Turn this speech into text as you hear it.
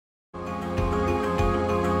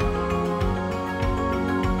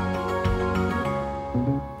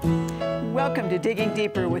Welcome to Digging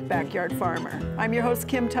Deeper with Backyard Farmer. I'm your host,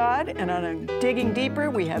 Kim Todd, and on Digging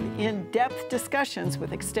Deeper, we have in-depth discussions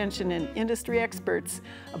with extension and industry experts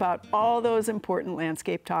about all those important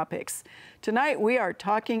landscape topics. Tonight, we are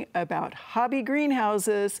talking about hobby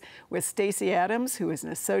greenhouses with Stacy Adams, who is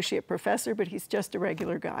an associate professor, but he's just a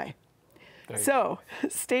regular guy. So,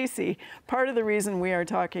 Stacy, part of the reason we are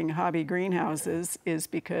talking hobby greenhouses is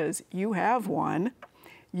because you have one,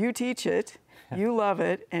 you teach it, you love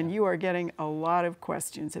it, and you are getting a lot of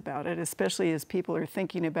questions about it, especially as people are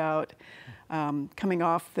thinking about coming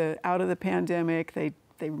out of the pandemic. They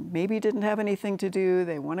maybe didn't have anything to do.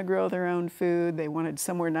 They want to grow their own food. They wanted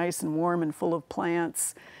somewhere nice and warm and full of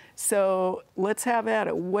plants. So let's have at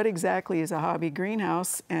it. What exactly is a hobby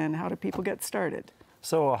greenhouse, and how do people get started?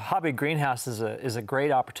 So a hobby greenhouse is a great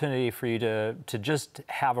opportunity for you to just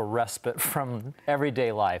have a respite from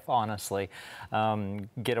everyday life, honestly.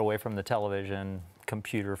 Get away from the television,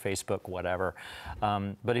 computer, Facebook, whatever.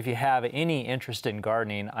 But if you have any interest in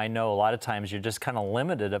gardening, I know a lot of times you're just kind of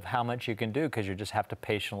limited of how much you can do because you just have to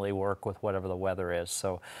patiently work with whatever the weather is.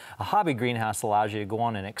 So a hobby greenhouse allows you to go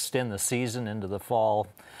on and extend the season into the fall.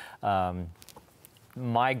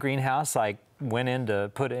 My greenhouse, I went in to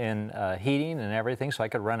put in heating and everything so I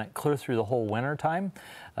could run it clear through the whole winter time.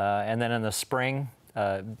 And then in the spring,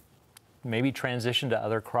 maybe transition to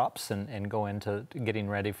other crops and go into getting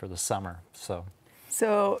ready for the summer.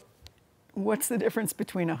 So what's the difference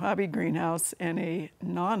between a hobby greenhouse and a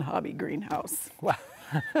non-hobby greenhouse?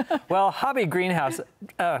 Well, hobby greenhouse,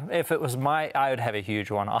 if it was I would have a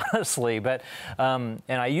huge one, honestly. But and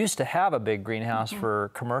I used to have a big greenhouse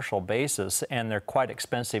for commercial basis, and they're quite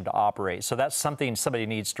expensive to operate. So that's something somebody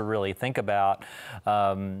needs to really think about.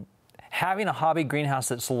 Having a hobby greenhouse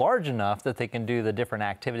that's large enough that they can do the different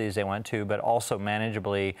activities they want to, but also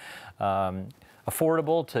manageably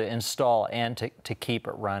affordable to install and to keep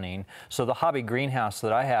it running. So the hobby greenhouse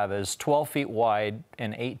that I have is 12 feet wide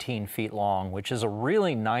and 18 feet long, which is a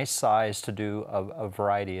really nice size to do a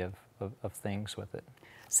variety of things with it.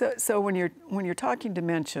 So when you're talking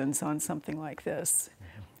dimensions on something like this,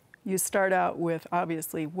 you start out with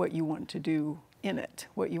obviously what you want to do in it,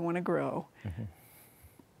 what you want to grow.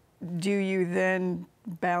 Do you then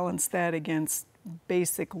balance that against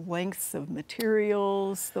basic lengths of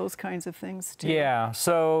materials, those kinds of things too? Yeah,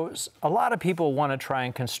 so a lot of people want to try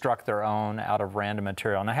and construct their own out of random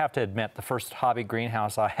material. And I have to admit, the first hobby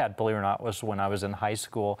greenhouse I had, believe it or not, was when I was in high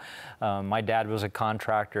school. My dad was a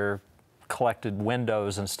contractor, collected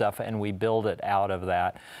windows and stuff, and we build it out of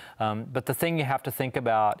that. But the thing you have to think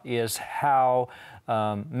about is how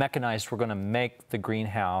mechanized we're going to make the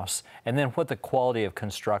greenhouse, and then what the quality of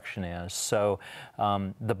construction is. So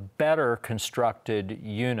the better constructed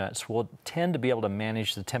units will tend to be able to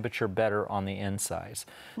manage the temperature better on the insides.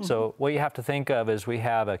 So what you have to think of is we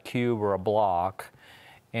have a cube or a block,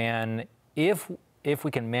 and if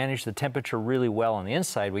we can manage the temperature really well on the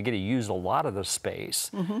inside, we get to use a lot of the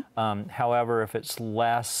space. However, if it's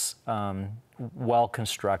less well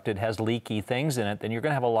constructed, has leaky things in it, then you're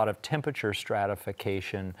going to have a lot of temperature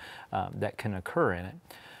stratification that can occur in it.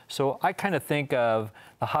 So I kind of think of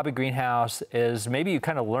the hobby greenhouse as maybe you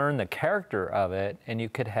kind of learn the character of it, and you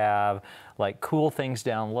could have like cool things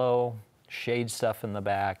down low, shade stuff in the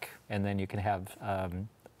back, and then you can have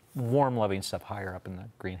warm loving stuff higher up in the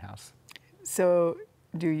greenhouse. So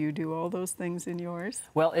do you do all those things in yours?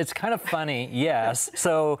 Well, it's kind of funny, yes.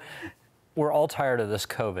 So we're all tired of this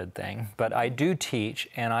COVID thing, but I do teach,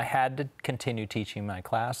 and I had to continue teaching my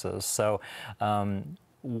classes. So some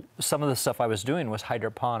of the stuff I was doing was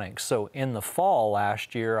hydroponics. So in the fall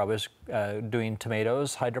last year, I was doing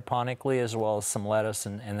tomatoes hydroponically, as well as some lettuce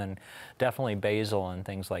and then definitely basil and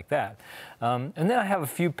things like that. And then I have a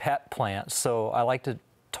few pet plants. So I like to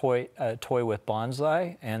toy with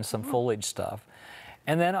bonsai and some foliage stuff.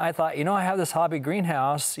 And then I thought, you know, I have this hobby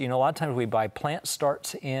greenhouse. You know, a lot of times we buy plant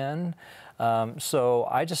starts in. So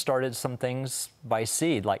I just started some things by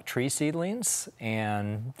seed, like tree seedlings,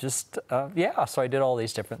 and just, yeah, so I did all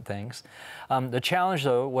these different things. The challenge,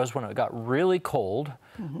 though, was when it got really cold,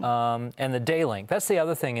 and the day length. That's the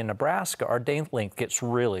other thing in Nebraska, our day length gets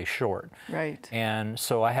really short. Right. And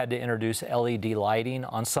so I had to introduce LED lighting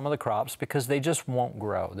on some of the crops because they just won't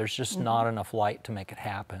grow. There's just not enough light to make it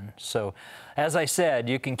happen. So, as I said,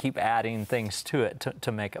 you can keep adding things to it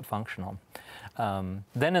to make it functional.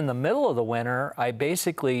 Then in the middle of the winter, I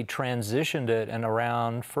basically transitioned it, and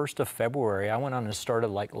around 1st of February, I went on and started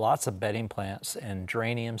like lots of bedding plants and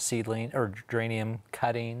geranium seedling or geranium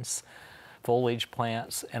cuttings, foliage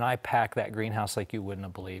plants, and I packed that greenhouse like you wouldn't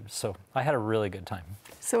have believed. So I had a really good time.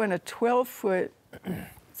 So in a 12-foot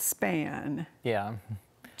span, yeah,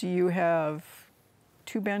 do you have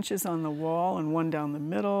 2 benches on the wall and 1 down the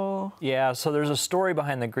middle. Yeah, so there's a story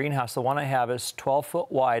behind the greenhouse. The one I have is 12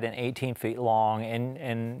 foot wide and 18 feet long,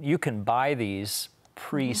 and you can buy these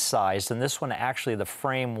pre-sized. And this one, actually, the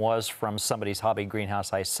frame was from somebody's hobby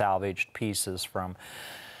greenhouse I salvaged pieces from.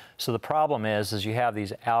 So the problem is you have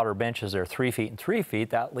these outer benches, they're 3 feet and 3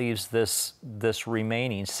 feet. That leaves this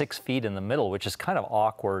remaining 6 feet in the middle, which is kind of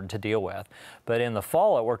awkward to deal with. But in the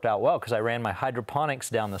fall, it worked out well because I ran my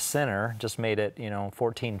hydroponics down the center, just made it,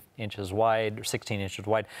 14 inches wide or 16 inches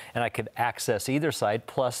wide, and I could access either side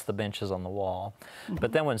plus the benches on the wall.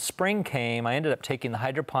 But then when spring came, I ended up taking the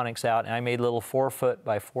hydroponics out, and I made little 4 foot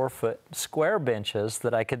by 4 foot square benches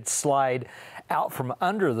that I could slide out from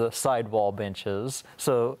under the sidewall benches.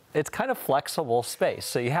 So it's kind of flexible space.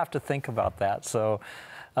 So you have to think about that. So,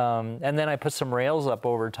 and then I put some rails up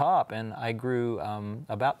over top, and I grew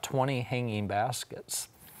about 20 hanging baskets.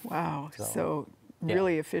 Wow. So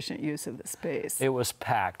really efficient use of the space. It was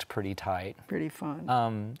packed pretty tight. Pretty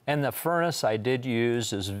fun. And the furnace I did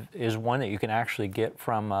use is one that you can actually get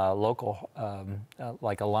from a local,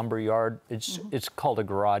 like a lumber yard. It's called a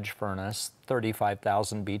garage furnace,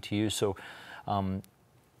 35,000 BTU. So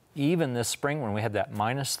even this spring when we had that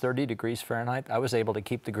minus 30 degrees Fahrenheit, I was able to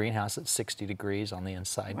keep the greenhouse at 60 degrees on the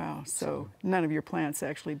inside. Wow, so none of your plants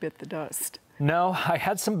actually bit the dust. No, I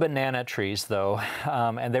had some banana trees though,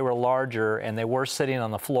 and they were larger and they were sitting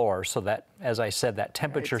on the floor, so that, as I said, that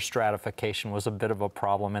temperature stratification was a bit of a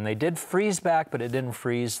problem. And they did freeze back, but it didn't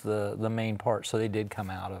freeze the main part, so they did come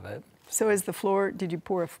out of it. So is the floor, did you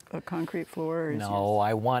pour a concrete floor? Or No,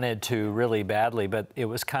 I wanted to really badly, but it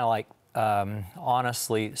was kind of like,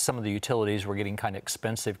 honestly, some of the utilities were getting kind of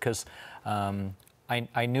expensive because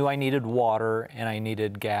I knew I needed water and I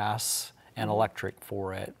needed gas and electric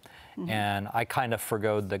for it. And I kind of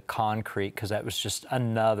forgoed the concrete because that was just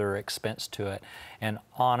another expense to it. And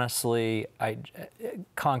honestly,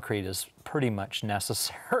 concrete is pretty much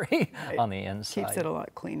necessary on the inside. Keeps it a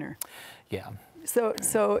lot cleaner. Yeah. So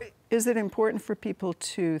is it important for people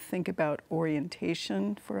to think about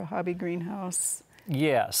orientation for a hobby greenhouse?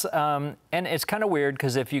 Yes, and it's kind of weird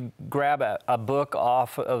because if you grab a book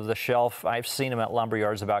off of the shelf, I've seen them at lumber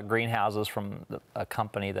yards about greenhouses from a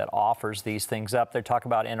company that offers these things up. They talk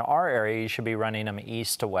about in our area you should be running them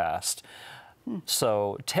east to west.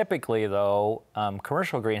 So typically though,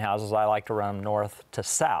 commercial greenhouses, I like to run them north to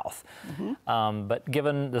south. But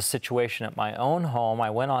given the situation at my own home,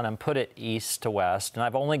 I went on and put it east to west, and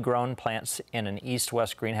I've only grown plants in an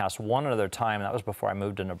east-west greenhouse one other time, and that was before I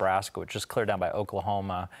moved to Nebraska, which is clear down by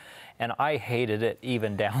Oklahoma. And I hated it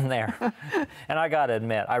even down there. And I gotta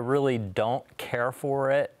admit, I really don't care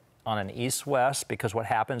for it on an east-west because what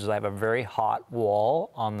happens is I have a very hot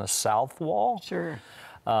wall on the south wall. Sure.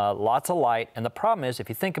 Lots of light, and the problem is, if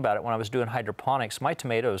you think about it, when I was doing hydroponics, my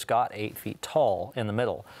tomatoes got 8 feet tall in the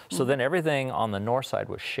middle. So then everything on the north side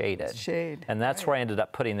was shaded. Shade. And that's where I ended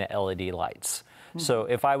up putting the LED lights. So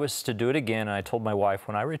if I was to do it again, and I told my wife,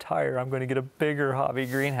 when I retire, I'm going to get a bigger hobby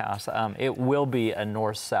greenhouse, it will be a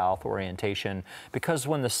north-south orientation, because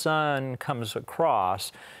when the sun comes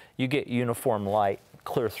across, you get uniform light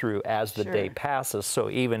clear through as the day passes.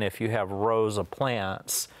 So even if you have rows of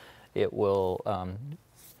plants, it will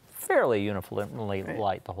fairly uniformly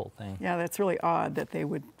light the whole thing. Yeah, that's really odd that they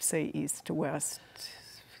would say east to west.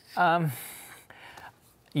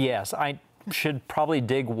 Yes, I should probably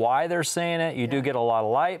dig why they're saying it. You do get a lot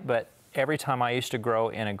of light, but every time I used to grow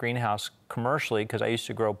in a greenhouse commercially, because I used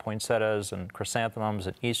to grow poinsettias and chrysanthemums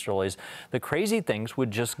and easterlies, the crazy things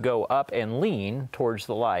would just go up and lean towards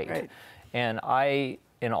the light. And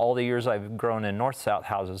in all the years I've grown in north-south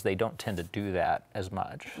houses, they don't tend to do that as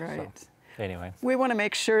much. So, anyway. We want to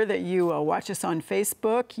make sure that you watch us on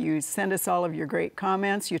Facebook, you send us all of your great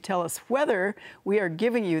comments, you tell us whether we are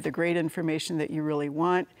giving you the great information that you really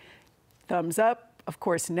want. Thumbs up, of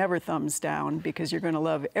course, never thumbs down, because you're going to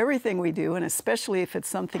love everything we do, and especially if it's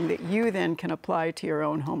something that you then can apply to your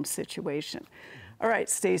own home situation. All right,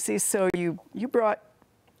 Stacy, so you brought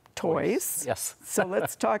toys. Yes. So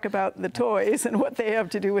let's talk about the toys and what they have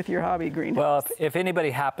to do with your hobby greenhouse. Well, if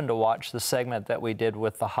anybody happened to watch the segment that we did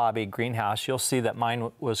with the hobby greenhouse, you'll see that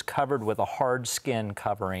mine was covered with a hard skin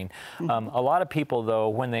covering. A lot of people, though,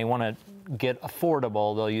 when they want to get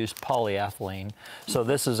affordable, they'll use polyethylene. So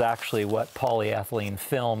this is actually what polyethylene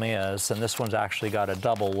film is, and this one's actually got a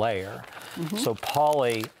double layer. So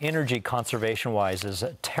poly, energy conservation-wise, is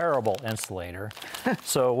a terrible insulator.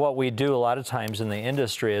 So what we do a lot of times in the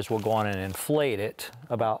industry is we'll go on and inflate it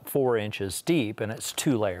about 4 inches deep, and it's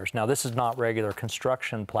 2 layers. Now this is not regular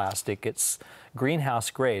construction plastic. It's greenhouse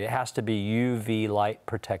grade. It has to be UV light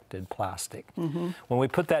protected plastic. When we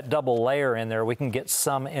put that double layer in there, we can get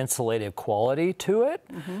some insulative quality to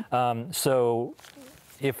it. So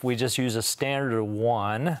if we just use a standard of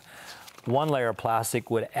one layer of plastic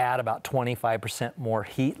would add about 25% more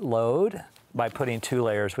heat load. By putting 2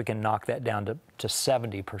 layers, we can knock that down to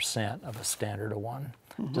 70% of a standard of one.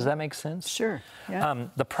 Does that make sense? Sure. Yeah.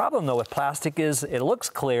 The problem, though, with plastic is it looks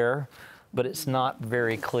clear, but it's not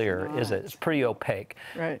very clear, is it? It's pretty opaque.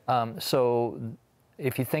 Right. So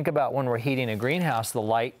if you think about when we're heating a greenhouse, the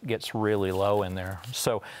light gets really low in there.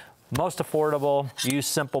 So most affordable, use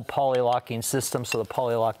simple poly locking system. So the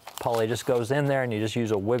poly just goes in there and you just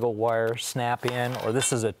use a wiggle wire snap in, or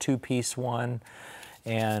this is a 2-piece one.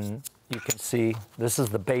 And you can see this is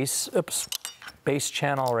the base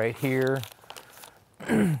channel right here.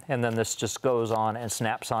 And then this just goes on and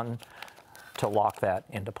snaps on to lock that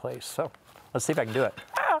into place. So let's see if I can do it.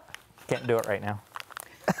 Can't do it right now.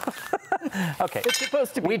 Okay, it's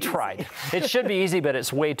supposed to be we easy. tried. It should be easy, but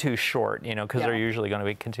it's way too short, you know, because they're usually going to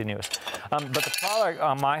be continuous. But the product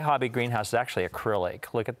on my hobby greenhouse is actually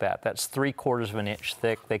acrylic. Look at that. That's 3/4 of an inch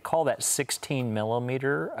thick. They call that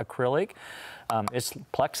 16mm acrylic. It's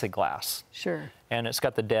plexiglass. Sure. And it's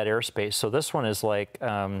got the dead airspace. So this one is like,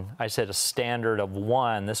 I said, a standard of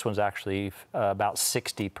 1. This one's actually about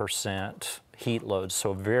 60% heat load,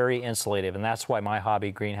 so very insulative. And that's why my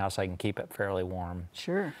hobby greenhouse, I can keep it fairly warm.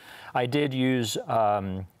 Sure. I did use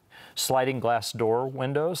sliding glass door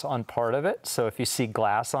windows on part of it. So if you see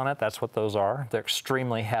glass on it, that's what those are. They're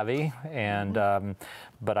extremely heavy, and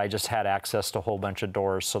but I just had access to a whole bunch of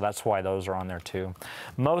doors, so that's why those are on there too.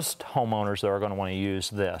 Most homeowners, though, are going to want to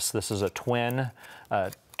use this. This is a twin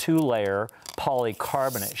 2-layer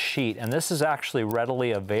polycarbonate sheet, and this is actually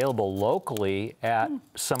readily available locally at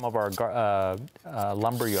some of our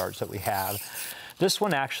lumber yards that we have. This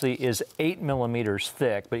one actually is 8mm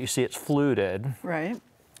thick, but you see it's fluted. Right.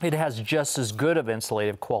 It has just as good of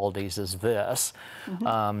insulative qualities as this.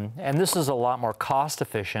 And this is a lot more cost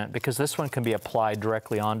efficient because this one can be applied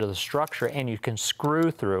directly onto the structure and you can screw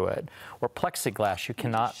through it. Or plexiglass, you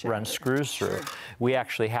cannot run screws through. Sure. We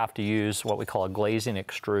actually have to use what we call a glazing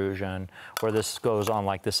extrusion, where this goes on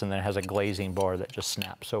like this and then it has a glazing bar that just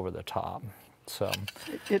snaps over the top. So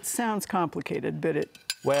It sounds complicated, but it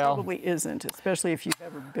probably isn't, especially if you've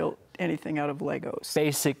ever built anything out of Legos.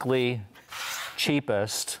 Basically,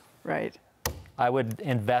 cheapest. Right. I would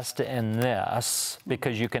invest in this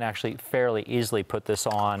because you can actually fairly easily put this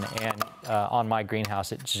on, and on my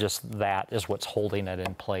greenhouse, it's just that is what's holding it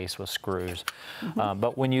in place with screws.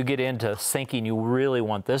 But when you get into sinking, you really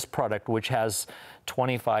want this product, which has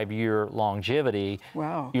 25-year longevity.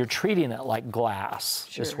 Wow. You're treating it like glass,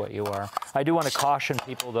 is what you are. I do want to caution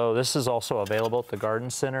people, though, this is also available at the garden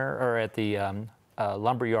center or at the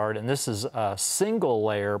lumber yard, and this is a single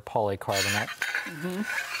layer polycarbonate.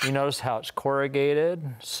 You notice how it's corrugated,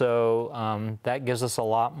 so that gives us a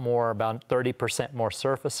lot more, about 30% more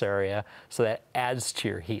surface area, so that adds to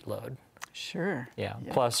your heat load. Sure. Yeah.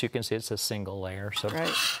 Plus you can see it's a single layer, so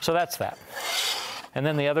Right. so that's that. And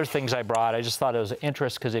then the other things I brought, I just thought it was of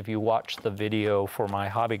interest because if you watch the video for my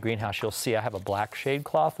hobby greenhouse, you'll see I have a black shade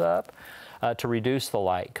cloth up to reduce the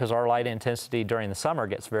light, because our light intensity during the summer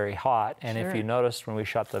gets very hot. And if you noticed when we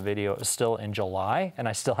shot the video, it was still in July, and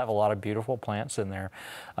I still have a lot of beautiful plants in there.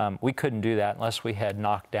 We couldn't do that unless we had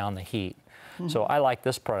knocked down the heat. So I like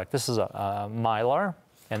this product. This is a Mylar,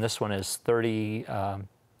 and this one is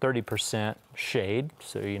 30% shade.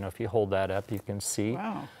 So, you know, if you hold that up, you can see.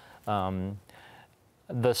 Wow.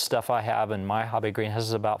 The stuff I have in my hobby greenhouse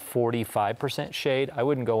is about 45% shade. I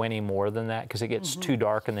wouldn't go any more than that because it gets too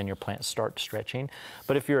dark and then your plants start stretching.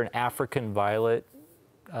 But if you're an African violet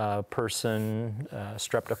person,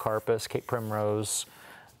 streptocarpus, Cape primrose,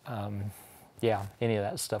 yeah, any of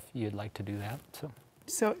that stuff, you'd like to do that.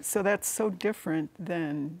 So that's so different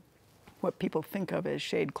than what people think of as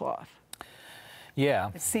shade cloth.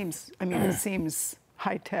 Yeah. It seems, I mean, it seems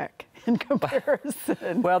high tech in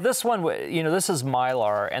comparison. Well, this one, you know, this is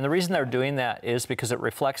Mylar, and the reason they're doing that is because it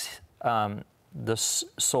reflects the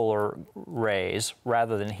solar rays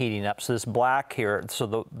rather than heating up. So this black here,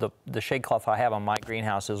 so the shade cloth I have on my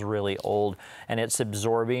greenhouse is really old, and it's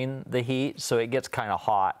absorbing the heat, so it gets kind of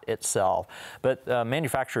hot itself. But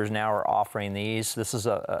manufacturers now are offering these. This is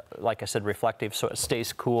like I said, reflective, so it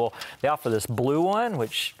stays cool. They offer this blue one,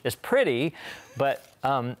 which is pretty, but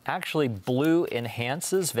actually blue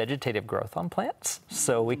enhances vegetative growth on plants.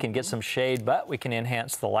 So we can get some shade, but we can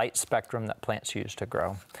enhance the light spectrum that plants use to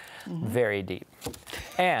grow. Very deep.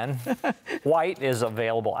 And white is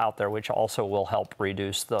available out there, which also will help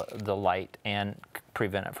reduce the light and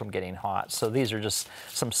prevent it from getting hot. So these are just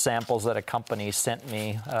some samples that a company sent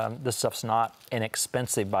me. This stuff's not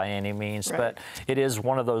inexpensive by any means, but it is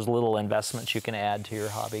one of those little investments you can add to your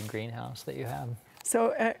hobby greenhouse that you have.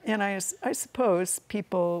 So, and I suppose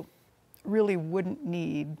people really wouldn't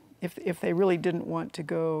need, if they really didn't want to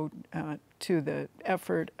go to the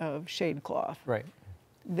effort of shade cloth. Right.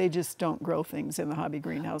 They just don't grow things in the hobby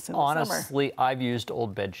greenhouse in the summer. Honestly, I've used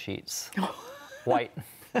old bed sheets, white.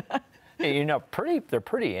 You know, they're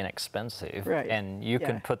pretty inexpensive, and you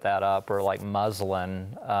can put that up, or like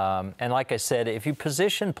muslin. And like I said, if you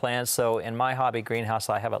position plants, so in my hobby greenhouse,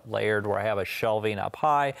 I have it layered where I have a shelving up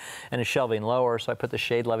high and a shelving lower. So I put the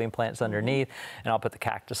shade-loving plants underneath, and I'll put the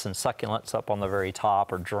cactus and succulents up on the very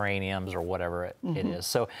top, or geraniums, or whatever it is.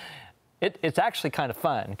 So it's actually kind of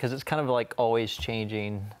fun, because it's kind of like always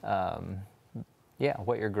changing. Yeah,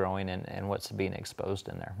 what you're growing and what's being exposed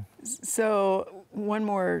in there. So one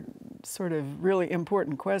more sort of really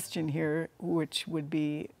important question here, which would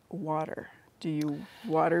be water. Do you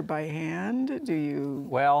water by hand? Do you?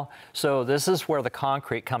 Well, so this is where the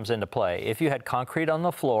concrete comes into play. If you had concrete on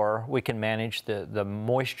the floor, we can manage the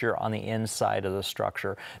moisture on the inside of the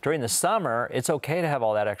structure. During the summer, it's okay to have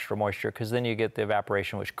all that extra moisture, because then you get the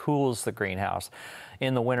evaporation, which cools the greenhouse.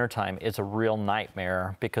 In the wintertime, it's a real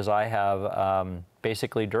nightmare, because I have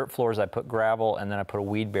basically dirt floors. I put gravel, and then I put a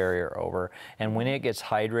weed barrier over. And when it gets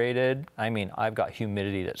hydrated, I mean, I've got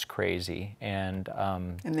humidity that's crazy. And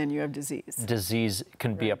then you have disease. Disease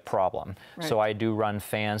can be a problem. So I do run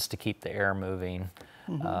fans to keep the air moving.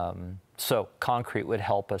 So concrete would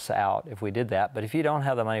help us out if we did that. But if you don't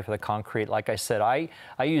have the money for the concrete, like I said, I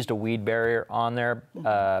used a weed barrier on there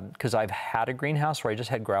because I've had a greenhouse where I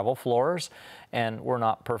just had gravel floors, and we're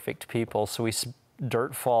not perfect people. So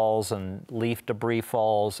dirt falls and leaf debris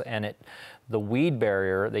falls, and the weed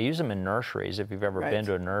barrier, they use them in nurseries, if you've ever been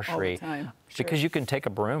to a nursery. All the time. Because you can take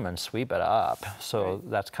a broom and sweep it up. So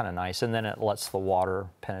that's kind of nice. And then it lets the water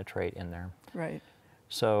penetrate in there. Right.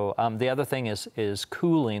 So the other thing is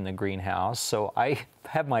cooling the greenhouse. So I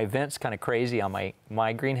have my vents kind of crazy on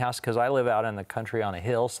my greenhouse, because I live out in the country on a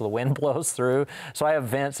hill, so the wind blows through. So I have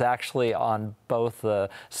vents actually on both the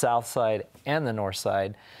south side and the north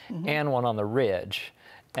side, and one on the ridge.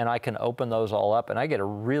 And I can open those all up, and I get a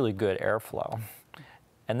really good airflow.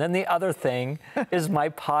 And then the other thing is my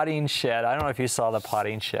potting shed. I don't know if you saw the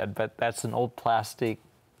potting shed, but that's an old plastic,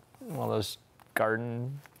 one of those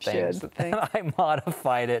garden things. And I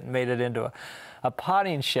modified it and made it into a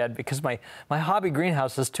potting shed, because my hobby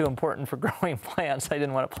greenhouse is too important for growing plants. I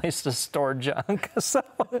didn't want a place to store junk. So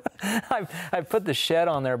I put the shed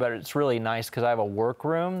on there, but it's really nice because I have a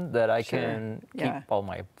workroom that I can keep all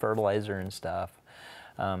my fertilizer and stuff.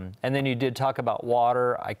 And then you did talk about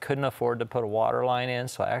water. I couldn't afford to put a water line in,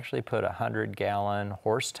 so I actually put a 100-gallon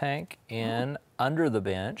horse tank in under the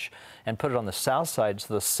bench and put it on the south side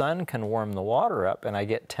so the sun can warm the water up, and I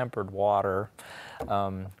get tempered water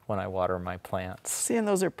when I water my plants. See, and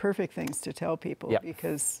those are perfect things to tell people,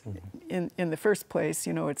 because in the first place,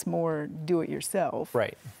 you know, it's more do-it-yourself.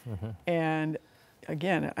 Right. And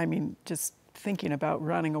again, I mean, just thinking about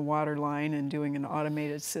running a water line and doing an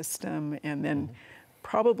automated system, and then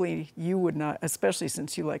probably you would not, especially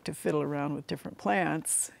since you like to fiddle around with different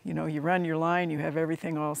plants, you know, you run your line, you have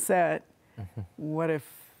everything all set. What if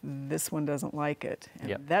this one doesn't like it?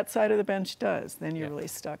 And that side of the bench does. Then you're really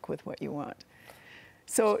stuck with what you want.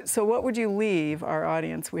 So what would you leave our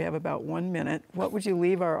audience? We have about 1 minute. What would you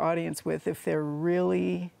leave our audience with if they're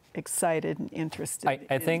really excited and interested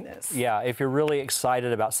I think, if you're really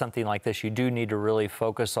excited about something like this, you do need to really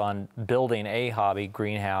focus on building a hobby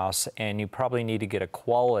greenhouse, and you probably need to get a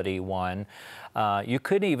quality one. You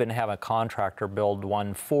could even have a contractor build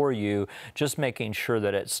one for you, just making sure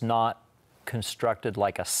that it's not constructed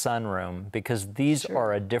like a sunroom, because these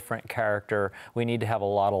are a different character. We need to have a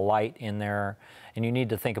lot of light in there, and you need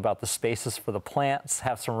to think about the spaces for the plants,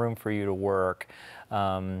 have some room for you to work.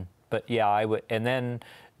 But yeah, I would, and then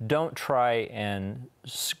don't try and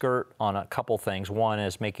skirt on a couple things. One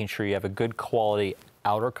is making sure you have a good quality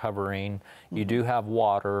outer covering. You do have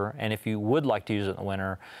water, and if you would like to use it in the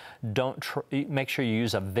winter, make sure you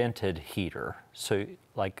use a vented heater. So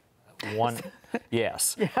like one,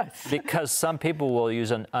 yes, because some people will use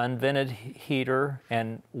an unvented heater,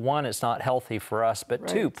 and one, it's not healthy for us, but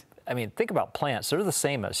two, I mean, think about plants. They're the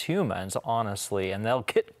same as humans, honestly, and they'll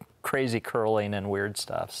get crazy curling and weird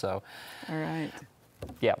stuff. So, all right.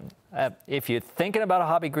 Yeah, if you're thinking about a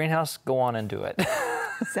hobby greenhouse, go on and do it.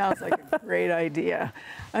 Sounds like a great idea.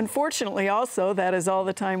 Unfortunately, also, that is all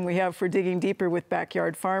the time we have for Digging Deeper with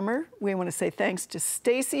Backyard Farmer. We want to say thanks to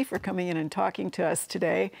Stacy for coming in and talking to us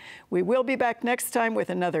today. We will be back next time with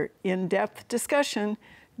another in-depth discussion.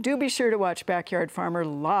 Do be sure to watch Backyard Farmer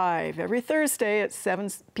live every Thursday at 7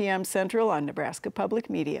 p.m. Central on Nebraska Public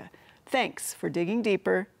Media. Thanks for digging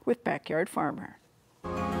deeper with Backyard Farmer.